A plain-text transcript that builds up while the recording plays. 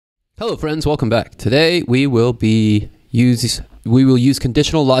Hello friends, welcome back. Today we will use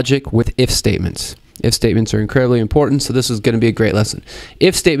conditional logic with if statements. If statements are incredibly important, so this is going to be a great lesson.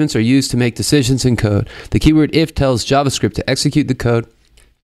 If statements are used to make decisions in code. The keyword if tells JavaScript to execute the code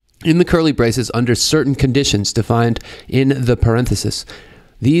in the curly braces under certain conditions defined in the parenthesis.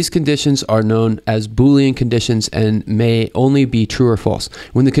 These conditions are known as Boolean conditions and may only be true or false.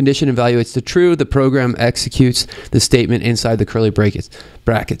 When the condition evaluates the true, the program executes the statement inside the curly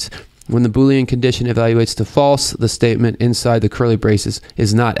brackets. When the Boolean condition evaluates to false, the statement inside the curly braces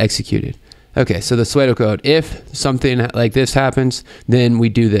is not executed. Okay, so the pseudocode, if something like this happens, then we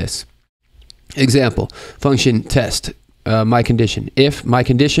do this. Example, function test, my condition. If my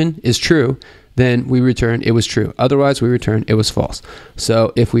condition is true, then we return it was true. Otherwise, we return it was false.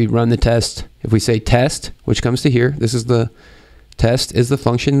 So if we run the test, if we say test, which comes to here, this is the test is the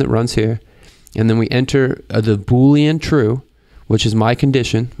function that runs here, and then we enter the Boolean true, which is my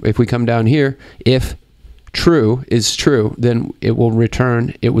condition. If we come down here, if true is true, then it will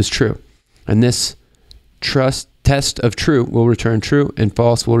return it was true. And this test of true will return true, and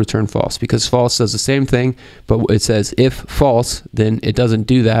false will return false, because false does the same thing, but it says if false, then it doesn't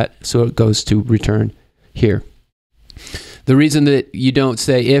do that, so it goes to return here. The reason that you don't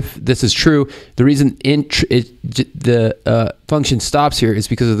say if this is true, the reason the function stops here is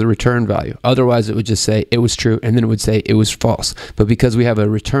because of the return value. Otherwise, it would just say it was true, and then it would say it was false. But because we have a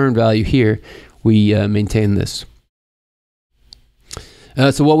return value here, we maintain this.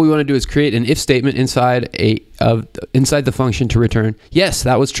 So what we want to do is create an if statement inside the function to return yes,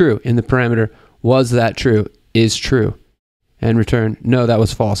 that was true, in the parameter was that true is true, and return no, that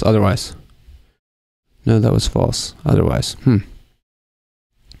was false otherwise. No, that was false otherwise.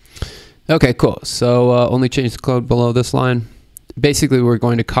 Okay, cool. So only change the code below this line. Basically, we're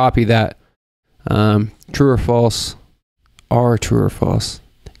going to copy that true or false, are true or false.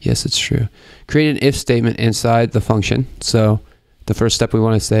 Yes, it's true. Create an if statement inside the function. So the first step we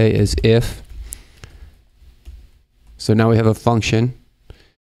want to say is if. So now we have a function.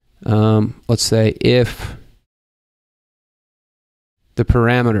 Let's say if the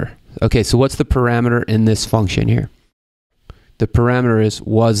parameter. Okay, so what's the parameter in this function here? The parameter is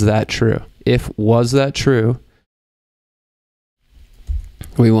was that true. If was that true,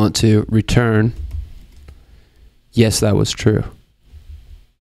 we want to return yes, that was true.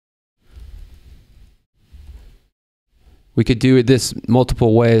 We could do this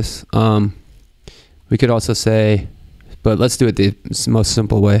multiple ways. We could also say, but let's do it the most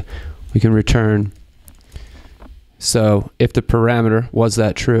simple way. We can return, so if the parameter was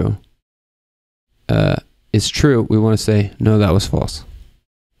that true is true, we want to say no, that was false.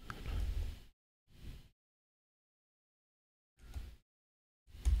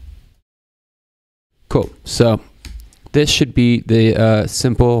 Cool. So this should be the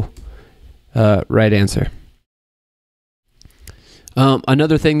simple right answer.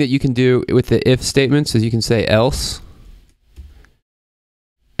 Another thing that you can do with the if statements is you can say else.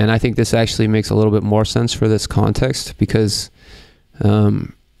 And I think this actually makes a little bit more sense for this context, because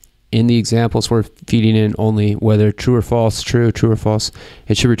in the examples we're feeding in only whether true or false, true or false.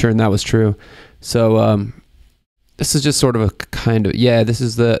 It should return that was true. So this is just sort of a kind of, yeah, this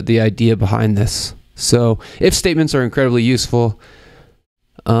is the idea behind this. So if statements are incredibly useful.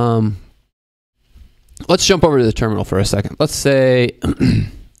 Let's jump over to the terminal for a second. Let's say,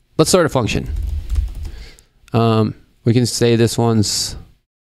 let's start a function. We can say this one's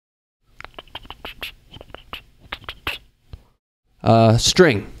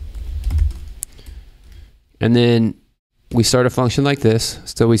string. And then we start a function like this.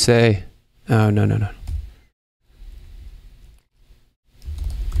 So we say, oh, no.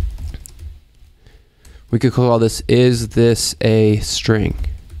 We could call this, is this a string?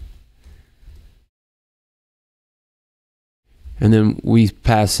 And then we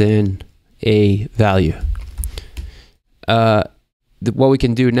pass in a value. What we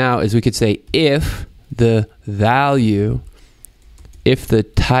can do now is we could say if the value, if the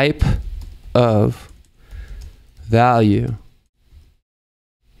type of value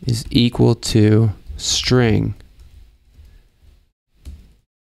is equal to string,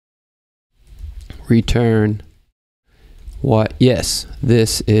 return what? Yes,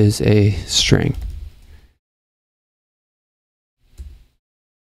 this is a string.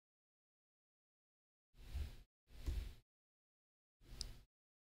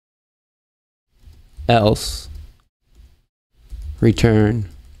 Else, return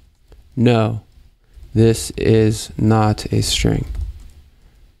no, this is not a string.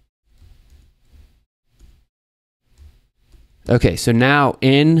 Okay, so now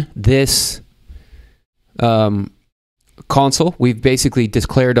in this console, we've basically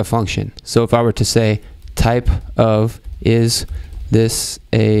declared a function. So if I were to say type of is this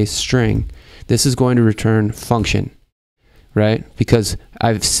a string, this is going to return function, right? Because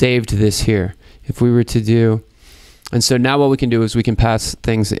I've saved this here. If we were to do, and so now what we can do is we can pass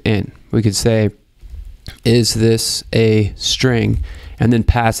things in. We could say, is this a string? And then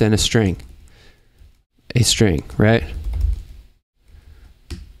pass in a string, right?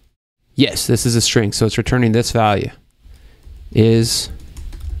 Yes, this is a string, so it's returning this value. Is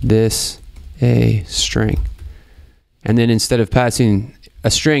this a string? And then instead of passing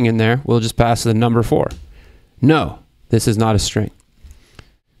a string in there, we'll just pass the number 4. No, this is not a string.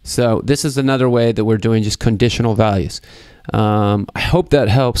 So this is another way that we're doing just conditional values. I hope that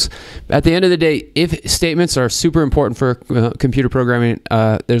helps. At the end of the day, if statements are super important for computer programming,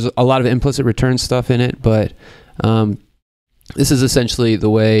 there's a lot of implicit return stuff in it, but this is essentially the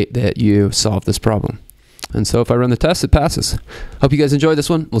way that you solve this problem. And so if I run the test, it passes. Hope you guys enjoyed this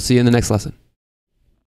one. We'll see you in the next lesson.